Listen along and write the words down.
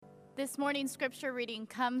This morning's scripture reading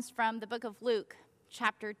comes from the book of Luke,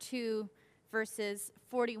 chapter 2, verses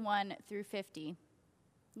 41 through 50.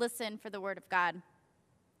 Listen for the word of God.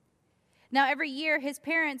 Now every year his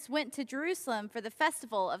parents went to Jerusalem for the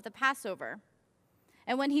festival of the Passover.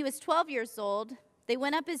 And when he was 12 years old, they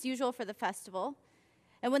went up as usual for the festival.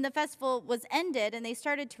 And when the festival was ended and they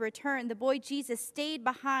started to return, the boy Jesus stayed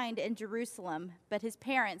behind in Jerusalem, but his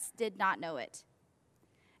parents did not know it.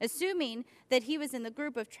 Assuming that he was in the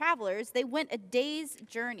group of travelers, they went a day's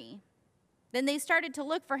journey. Then they started to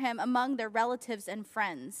look for him among their relatives and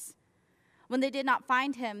friends. When they did not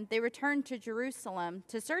find him, they returned to Jerusalem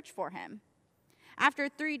to search for him. After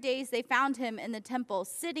 3 days, they found him in the temple,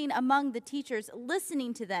 sitting among the teachers,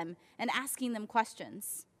 listening to them and asking them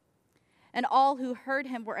questions. And all who heard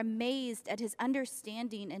him were amazed at his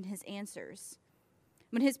understanding and his answers.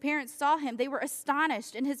 When his parents saw him, they were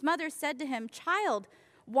astonished, and his mother said to him, "Child,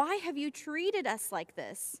 why have you treated us like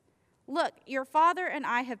this? Look, your father and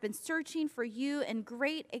I have been searching for you in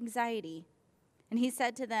great anxiety." And he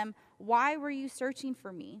said to them, "Why were you searching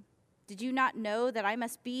for me? Did you not know that I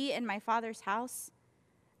must be in my father's house?"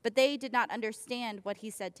 But they did not understand what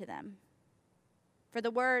he said to them. For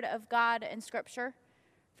the word of God in Scripture,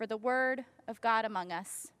 for the word of God among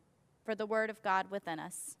us, for the word of God within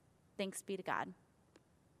us. Thanks be to God.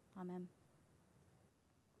 Amen.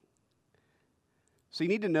 So you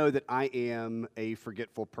need to know that I am a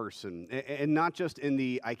forgetful person, and not just in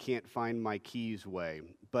the I can't find my keys way,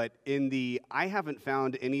 but in the I haven't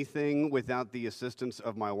found anything without the assistance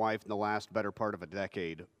of my wife in the last better part of a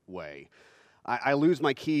decade way. I lose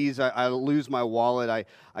my keys, I lose my wallet,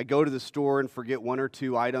 I go to the store and forget one or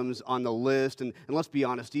two items on the list, and let's be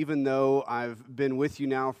honest, even though I've been with you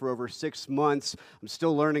now for over 6 months, I'm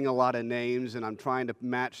still learning a lot of names, and I'm trying to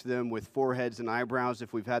match them with foreheads and eyebrows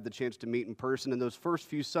if we've had the chance to meet in person. And those first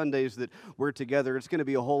few Sundays that we're together, it's going to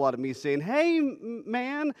be a whole lot of me saying, "Hey,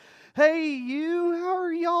 man, hey, you, how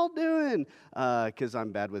are y'all doing?" Because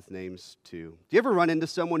I'm bad with names, too. Do you ever run into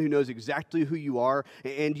someone who knows exactly who you are,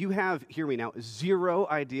 and you have, hear me now, zero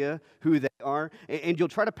idea who they are, and you'll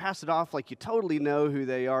try to pass it off like you totally know who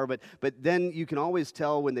they are, but then you can always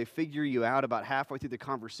tell when they figure you out about halfway through the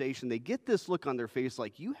conversation, they get this look on their face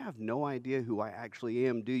like, "You have no idea who I actually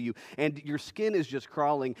am, do you?" And your skin is just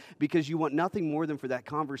crawling because you want nothing more than for that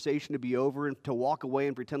conversation to be over and to walk away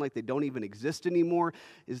and pretend like they don't even exist anymore.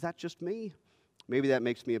 Is that just me? Maybe that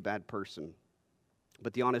makes me a bad person.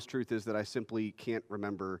 But the honest truth is that I simply can't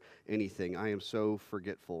remember anything. I am so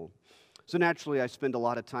forgetful. So naturally, I spend a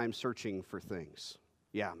lot of time searching for things.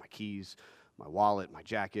 Yeah, my keys, my wallet, my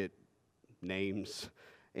jacket, names.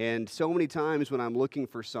 And so many times when I'm looking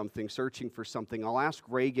for something, searching for something, I'll ask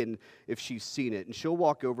Reagan if she's seen it. And she'll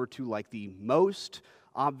walk over to like the most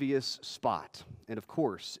obvious spot. And of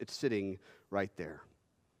course, it's sitting right there.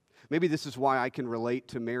 Maybe this is why I can relate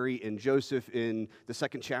to Mary and Joseph in the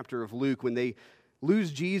second chapter of Luke when they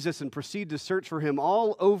lose Jesus and proceed to search for him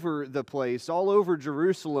all over the place, all over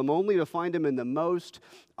Jerusalem, only to find him in the most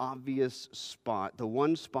obvious spot. The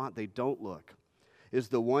one spot they don't look is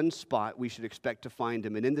the one spot we should expect to find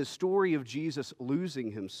him. And in this story of Jesus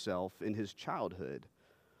losing himself in his childhood,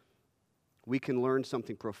 we can learn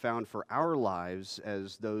something profound for our lives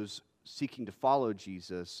as those seeking to follow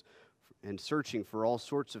Jesus and searching for all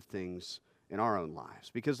sorts of things in our own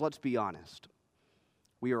lives. Because let's be honest,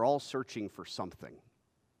 we are all searching for something.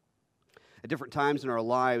 At different times in our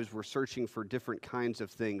lives, we're searching for different kinds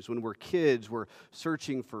of things. When we're kids, we're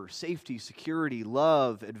searching for safety, security,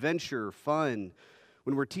 love, adventure, fun.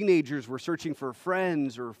 When we're teenagers, we're searching for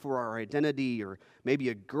friends or for our identity or maybe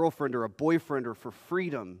a girlfriend or a boyfriend or for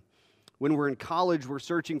freedom. When we're in college, we're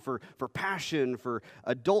searching for passion, for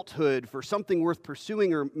adulthood, for something worth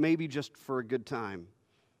pursuing, or maybe just for a good time.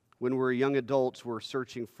 When we're young adults, we're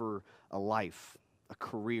searching for a life, a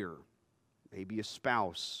career, maybe a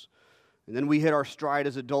spouse. And then we hit our stride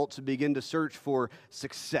as adults and begin to search for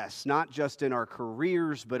success, not just in our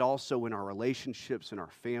careers, but also in our relationships and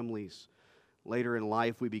our families. Later in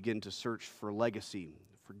life, we begin to search for legacy,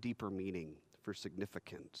 for deeper meaning, for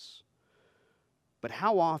significance. But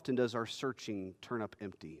how often does our searching turn up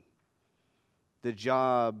empty? The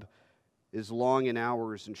job is long in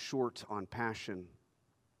hours and short on passion.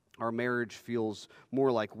 Our marriage feels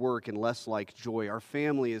more like work and less like joy. Our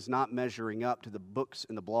family is not measuring up to the books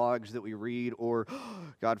and the blogs that we read or,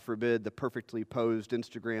 God forbid, the perfectly posed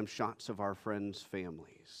Instagram shots of our friends'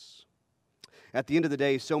 families. At the end of the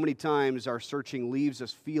day, so many times our searching leaves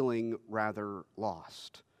us feeling rather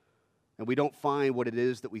lost. And we don't find what it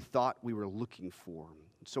is that we thought we were looking for.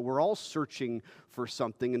 So we're all searching for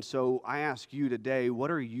something. And so I ask you today,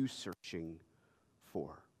 what are you searching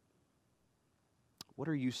for? What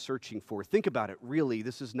are you searching for? Think about it, really.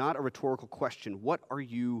 This is not a rhetorical question. What are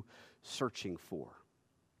you searching for?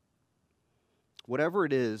 Whatever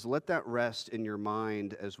it is, let that rest in your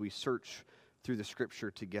mind as we search through the Scripture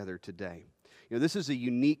together today. You know, this is a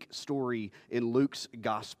unique story in Luke's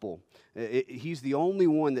gospel. He's the only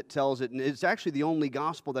one that tells it, and it's actually the only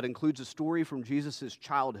gospel that includes a story from Jesus'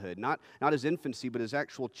 childhood, not his infancy, but his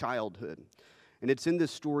actual childhood. And it's in this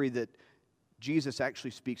story that Jesus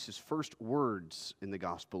actually speaks his first words in the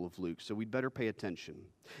Gospel of Luke, so we'd better pay attention.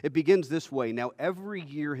 It begins this way. Now, every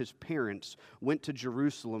year his parents went to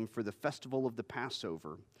Jerusalem for the festival of the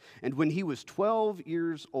Passover. And when he was 12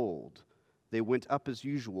 years old, they went up as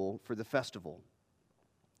usual for the festival.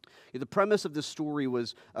 The premise of this story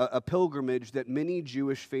was a pilgrimage that many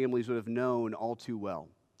Jewish families would have known all too well.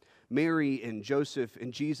 Mary and Joseph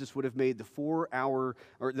and Jesus would have made the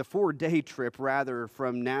 4-day trip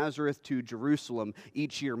from Nazareth to Jerusalem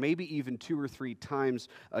each year, maybe even 2 or 3 times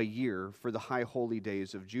a year for the high holy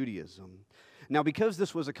days of Judaism. Now, because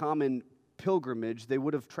this was a common pilgrimage, they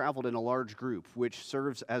would have traveled in a large group, which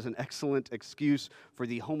serves as an excellent excuse for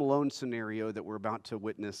the Home Alone scenario that we're about to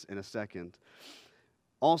witness in a second.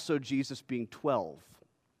 Also, Jesus being 12.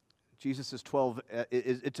 Jesus is 12.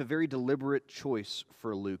 It's a very deliberate choice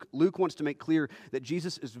for Luke. Luke wants to make clear that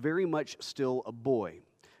Jesus is very much still a boy.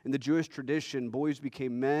 In the Jewish tradition, boys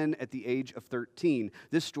became men at the age of 13.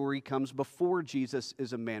 This story comes before Jesus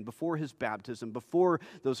is a man, before his baptism, before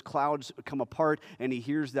those clouds come apart and he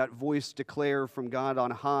hears that voice declare from God on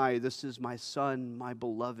high, "This is my son, my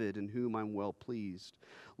beloved, in whom I'm well pleased."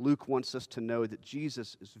 Luke wants us to know that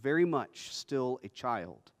Jesus is very much still a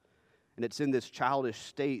child. And it's in this childish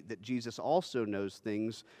state that Jesus also knows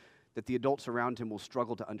things that the adults around him will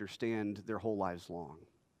struggle to understand their whole lives long.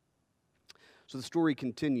 So the story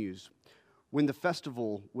continues. When the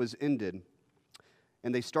festival was ended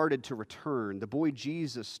and they started to return, the boy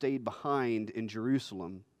Jesus stayed behind in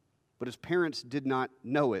Jerusalem, but his parents did not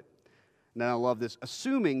know it. And I love this.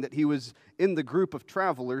 Assuming that he was in the group of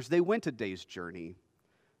travelers, they went a day's journey.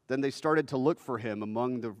 Then they started to look for him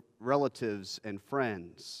among the relatives and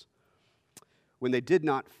friends. When they did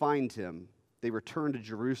not find him, they returned to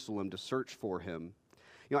Jerusalem to search for him.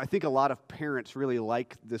 You know, I think a lot of parents really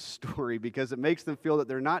like this story because it makes them feel that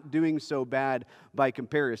they're not doing so bad by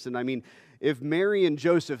comparison. I mean, if Mary and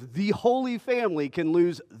Joseph, the Holy Family, can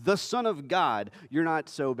lose the Son of God, you're not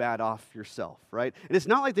so bad off yourself, right? And it's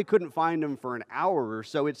not like they couldn't find him for an hour or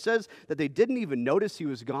so. It says that they didn't even notice he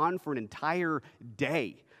was gone for an entire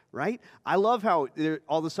day. Right? I love how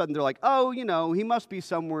all of a sudden they're like, oh, you know, he must be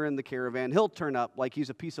somewhere in the caravan. He'll turn up like he's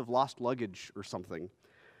a piece of lost luggage or something.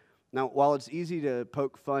 Now, while it's easy to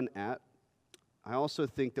poke fun at, I also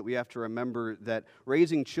think that we have to remember that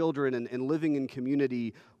raising children and living in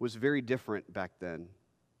community was very different back then.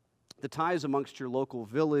 The ties amongst your local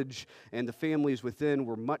village and the families within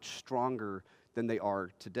were much stronger than they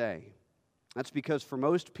are today. That's because for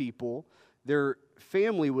most people, their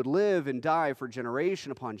family would live and die for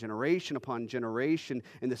generation upon generation upon generation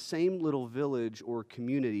in the same little village or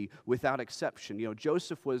community without exception. You know,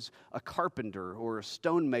 Joseph was a carpenter or a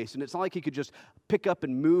stonemason. It's not like he could just pick up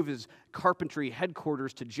and move his carpentry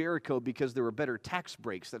headquarters to Jericho because there were better tax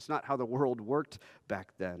breaks. That's not how the world worked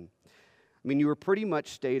back then. I mean, you were pretty much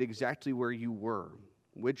stayed exactly where you were,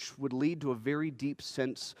 which would lead to a very deep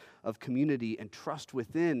sense of community and trust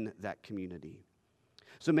within that community.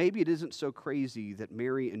 So maybe it isn't so crazy that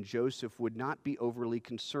Mary and Joseph would not be overly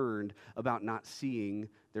concerned about not seeing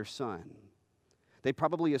their son. They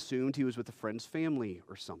probably assumed he was with a friend's family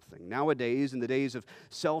or something. Nowadays, in the days of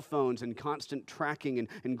cell phones and constant tracking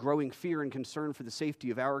and growing fear and concern for the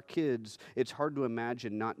safety of our kids, it's hard to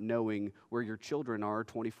imagine not knowing where your children are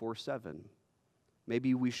 24/7.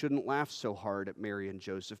 Maybe we shouldn't laugh so hard at Mary and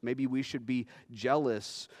Joseph. Maybe we should be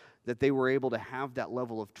jealous that they were able to have that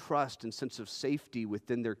level of trust and sense of safety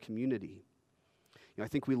within their community. You know, I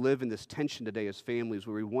think we live in this tension today as families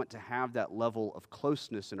where we want to have that level of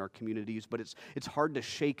closeness in our communities, but it's hard to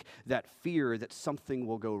shake that fear that something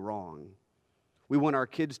will go wrong. We want our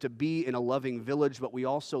kids to be in a loving village, but we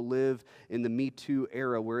also live in the Me Too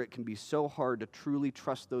era where it can be so hard to truly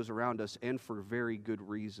trust those around us, and for very good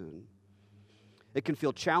reason. It can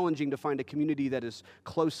feel challenging to find a community that is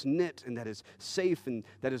close-knit and that is safe and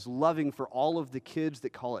that is loving for all of the kids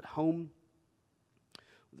that call it home.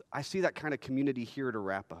 I see that kind of community here at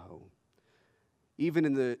Arapahoe. Even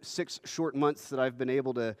in the 6 short months that I've been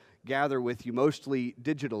able to gather with you, mostly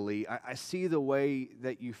digitally, I see the way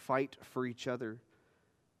that you fight for each other.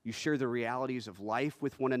 You share the realities of life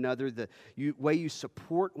with one another, the way you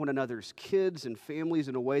support one another's kids and families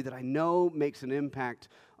in a way that I know makes an impact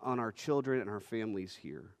on our children and our families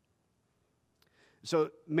here.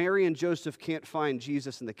 So Mary and Joseph can't find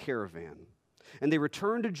Jesus in the caravan. And they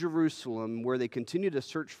return to Jerusalem, where they continue to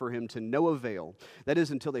search for him to no avail. That is,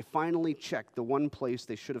 until they finally check the one place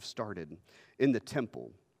they should have started, in the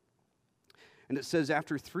temple. And it says,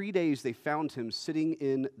 after 3 days they found him sitting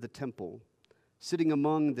in the temple, sitting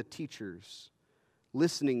among the teachers,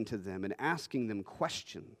 listening to them and asking them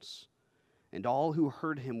questions. And all who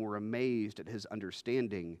heard him were amazed at his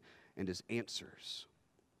understanding and his answers.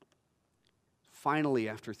 Finally,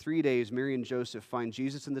 after 3 days, Mary and Joseph find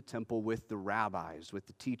Jesus in the temple with the rabbis, with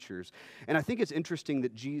the teachers. And I think it's interesting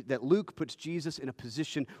that Luke puts Jesus in a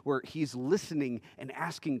position where he's listening and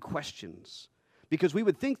asking questions. Because we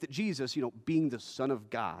would think that Jesus, being the Son of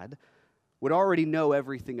God, would already know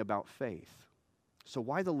everything about faith. So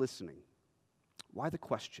why the listening? Why the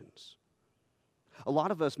questions? A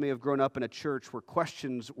lot of us may have grown up in a church where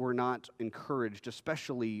questions were not encouraged,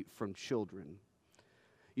 especially from children.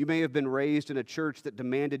 You may have been raised in a church that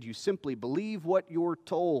demanded you simply believe what you're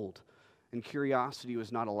told, and curiosity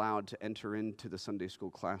was not allowed to enter into the Sunday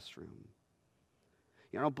school classroom.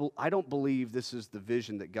 I don't believe this is the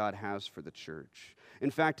vision that God has for the church.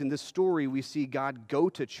 In fact, in this story, we see God go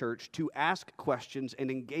to church to ask questions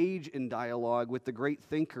and engage in dialogue with the great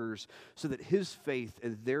thinkers so that his faith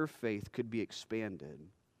and their faith could be expanded.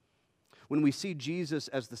 When we see Jesus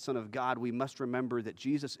as the Son of God, we must remember that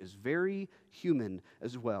Jesus is very human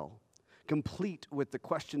as well, complete with the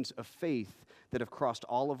questions of faith that have crossed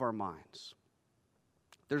all of our minds.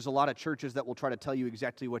 There's a lot of churches that will try to tell you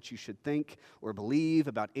exactly what you should think or believe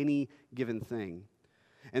about any given thing.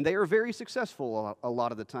 And they are very successful a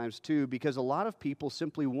lot of the times too, because a lot of people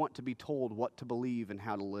simply want to be told what to believe and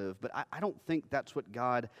how to live. But I don't think that's what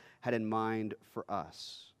God had in mind for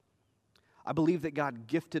us. I believe that God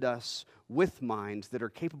gifted us with minds that are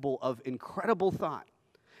capable of incredible thought.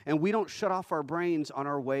 And we don't shut off our brains on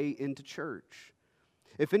our way into church.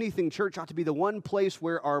 If anything, church ought to be the one place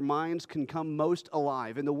where our minds can come most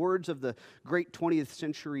alive. In the words of the great 20th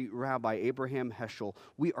century rabbi Abraham Heschel,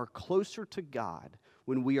 we are closer to God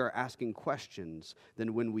when we are asking questions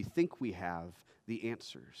than when we think we have the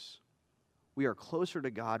answers. We are closer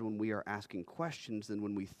to God when we are asking questions than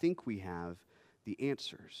when we think we have the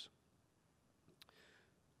answers.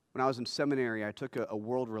 When I was in seminary, I took a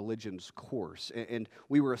world religions course, and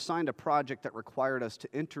we were assigned a project that required us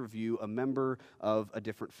to interview a member of a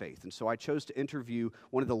different faith. And so I chose to interview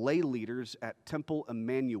one of the lay leaders at Temple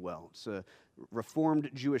Emmanuel. It's a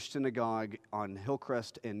Reformed Jewish synagogue on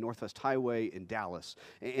Hillcrest and Northwest Highway in Dallas.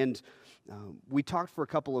 And we talked for a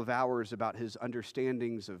couple of hours about his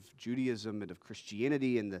understandings of Judaism and of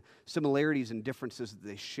Christianity and the similarities and differences that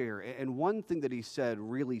they share. And one thing that he said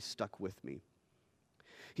really stuck with me.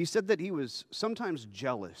 He said that he was sometimes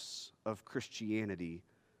jealous of Christianity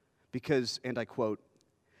because, and I quote,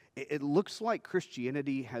 it looks like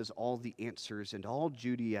Christianity has all the answers and all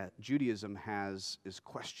Judaism has is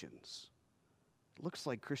questions. It looks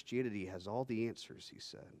like Christianity has all the answers, he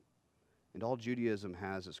said, and all Judaism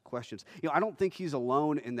has is questions. I don't think he's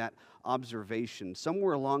alone in that observation.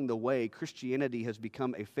 Somewhere along the way, Christianity has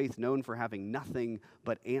become a faith known for having nothing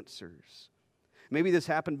but answers. Maybe this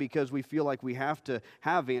happened because we feel like we have to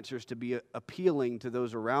have answers to be appealing to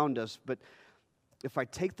those around us. But if I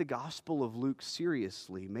take the Gospel of Luke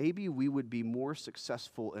seriously, maybe we would be more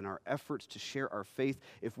successful in our efforts to share our faith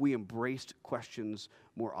if we embraced questions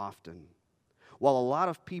more often. While a lot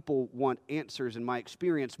of people want answers, in my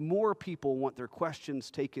experience, more people want their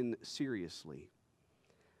questions taken seriously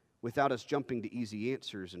without us jumping to easy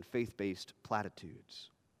answers and faith-based platitudes.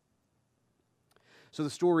 So the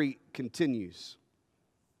story continues.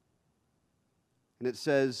 And it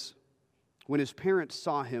says, when his parents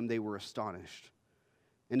saw him, they were astonished.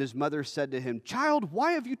 And his mother said to him, "Child,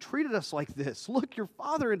 why have you treated us like this? Look, your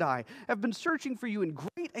father and I have been searching for you in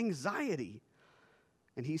great anxiety."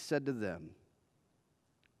 And he said to them,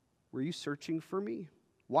 "Were you searching for me?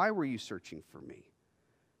 Why were you searching for me?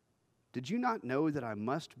 Did you not know that I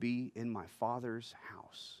must be in my Father's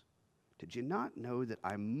house? Did you not know that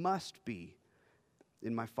I must be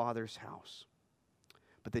in my Father's house?"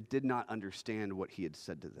 But they did not understand what he had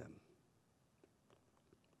said to them.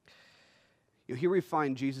 Here we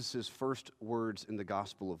find Jesus' first words in the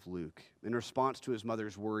Gospel of Luke. In response to his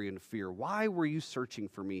mother's worry and fear, "Why were you searching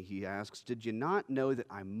for me?" he asks. "Did you not know that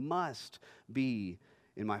I must be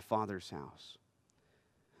in my Father's house?"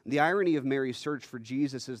 The irony of Mary's search for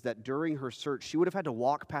Jesus is that during her search, she would have had to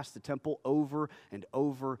walk past the temple over and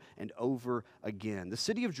over and over again. The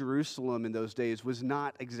city of Jerusalem in those days was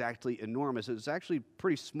not exactly enormous. It was actually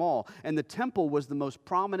pretty small, and the temple was the most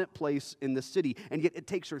prominent place in the city, and yet it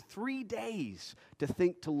takes her 3 days to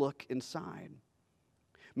think to look inside.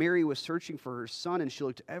 Mary was searching for her son, and she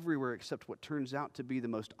looked everywhere except what turns out to be the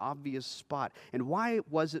most obvious spot. And why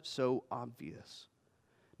was it so obvious?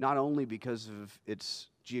 Not only because of its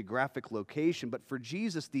geographic location, but for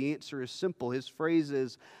Jesus, the answer is simple. His phrase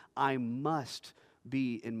is, I must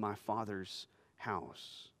be in my Father's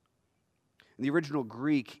house. In the original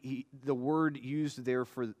Greek, the word used there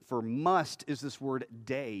for must is this word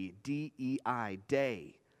dei, D-E-I,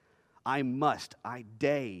 dei. I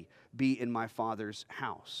day, be in my Father's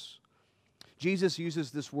house. Jesus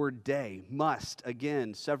uses this word day, must,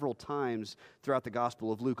 again, several times throughout the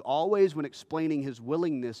Gospel of Luke, always when explaining his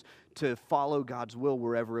willingness to follow God's will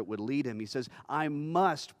wherever it would lead him. He says, I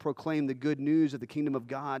must proclaim the good news of the kingdom of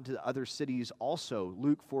God to other cities also.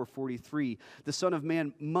 Luke 4:43. The Son of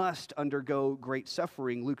Man must undergo great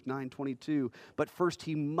suffering. Luke 9:22. But first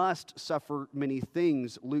he must suffer many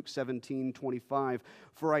things. Luke 17:25.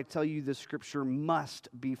 For I tell you, the scripture must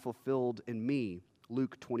be fulfilled in me.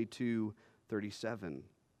 Luke 22:37.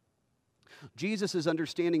 Jesus'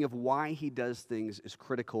 understanding of why he does things is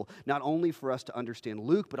critical, not only for us to understand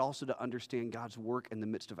Luke, but also to understand God's work in the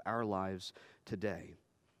midst of our lives today.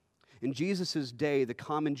 In Jesus' day, the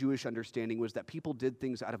common Jewish understanding was that people did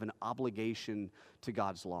things out of an obligation to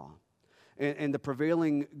God's law. And the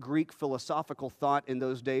prevailing Greek philosophical thought in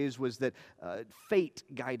those days was that fate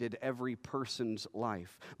guided every person's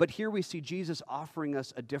life. But here we see Jesus offering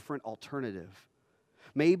us a different alternative.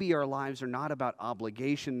 Maybe our lives are not about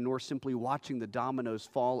obligation, nor simply watching the dominoes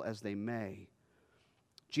fall as they may.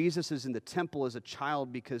 Jesus is in the temple as a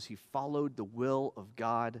child because he followed the will of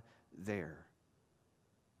God there.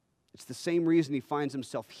 It's the same reason he finds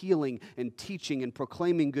himself healing and teaching and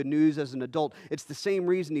proclaiming good news as an adult. It's the same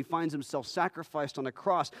reason he finds himself sacrificed on a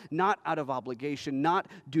cross, not out of obligation, not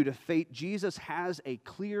due to fate. Jesus has a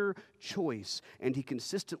clear choice, and he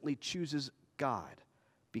consistently chooses God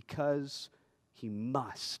because he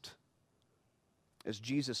must. As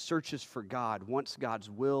Jesus searches for God, once God's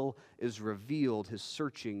will is revealed, his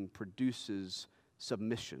searching produces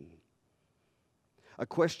submission. A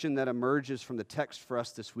question that emerges from the text for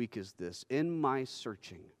us this week is this: in my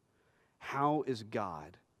searching, how is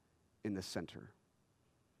God in the center?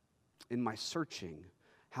 In my searching,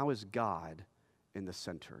 how is God in the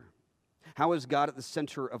center? How is God at the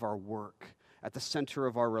center of our work, at the center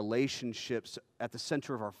of our relationships, at the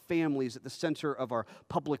center of our families, at the center of our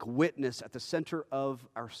public witness, at the center of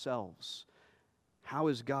ourselves? How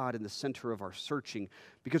is God in the center of our searching?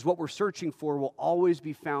 Because what we're searching for will always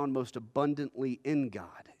be found most abundantly in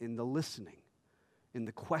God, in the listening, in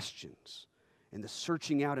the questions, in the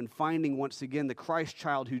searching out and finding once again the Christ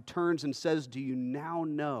child who turns and says, do you now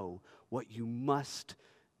know what you must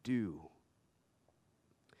do?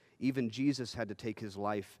 Even Jesus had to take his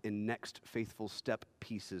life in next faithful step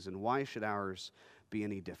pieces, and why should ours be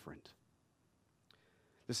any different?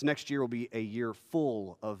 This next year will be a year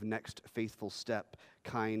full of next faithful step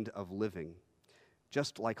kind of living,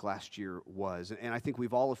 just like last year was. And I think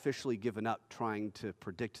we've all officially given up trying to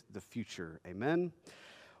predict the future. Amen?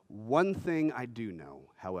 One thing I do know,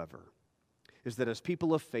 however, is that as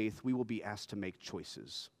people of faith, we will be asked to make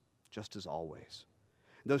choices, just as always.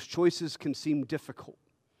 Those choices can seem difficult.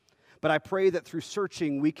 But I pray that through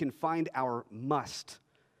searching, we can find our must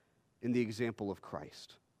in the example of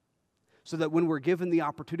Christ. So that when we're given the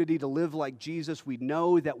opportunity to live like Jesus, we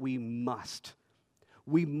know that we must.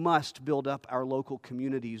 We must build up our local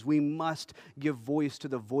communities. We must give voice to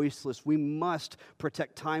the voiceless. We must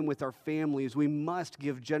protect time with our families. We must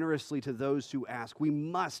give generously to those who ask. We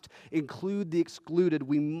must include the excluded.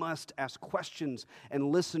 We must ask questions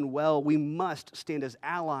and listen well. We must stand as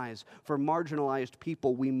allies for marginalized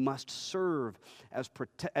people. We must serve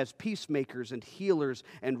as peacemakers and healers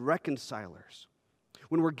and reconcilers.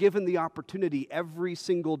 When we're given the opportunity every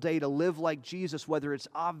single day to live like Jesus, whether it's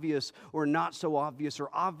obvious or not so obvious, or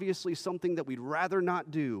obviously something that we'd rather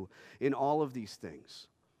not do in all of these things,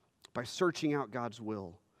 by searching out God's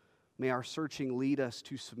will, may our searching lead us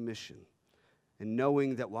to submission and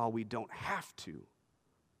knowing that while we don't have to,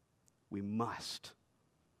 we must.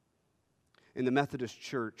 In the Methodist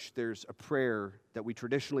Church, there's a prayer that we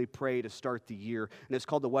traditionally pray to start the year, and it's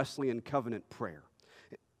called the Wesleyan Covenant Prayer.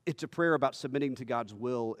 It's a prayer about submitting to God's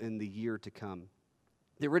will in the year to come.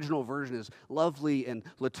 The original version is lovely and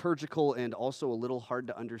liturgical and also a little hard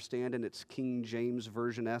to understand in its King James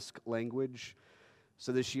Version-esque language.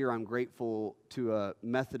 So this year I'm grateful to a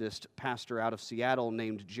Methodist pastor out of Seattle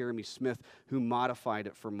named Jeremy Smith who modified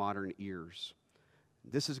it for modern ears.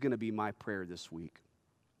 This is going to be my prayer this week.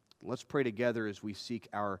 Let's pray together as we seek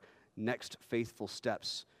our next faithful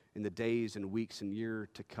steps in the days and weeks and year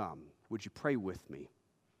to come. Would you pray with me?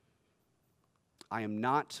 I am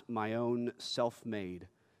not my own self-made,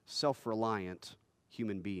 self-reliant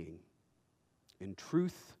human being. In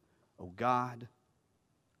truth, O God,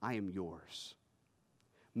 I am yours.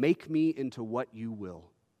 Make me into what you will.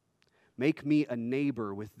 Make me a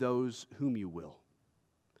neighbor with those whom you will.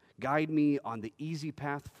 Guide me on the easy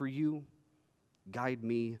path for you. Guide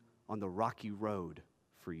me on the rocky road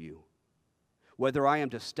for you. Whether I am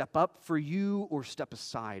to step up for you or step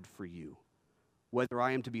aside for you. Whether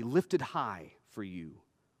I am to be lifted high for you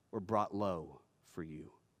or brought low for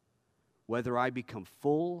you. Whether I become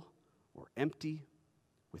full or empty,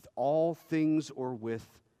 with all things or with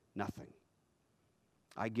nothing.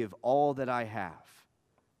 I give all that I have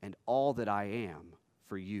and all that I am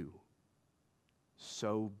for you.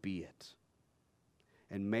 So be it.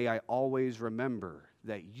 And may I always remember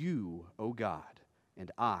that you, O God,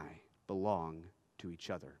 and I belong to each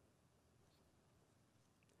other.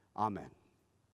 Amen.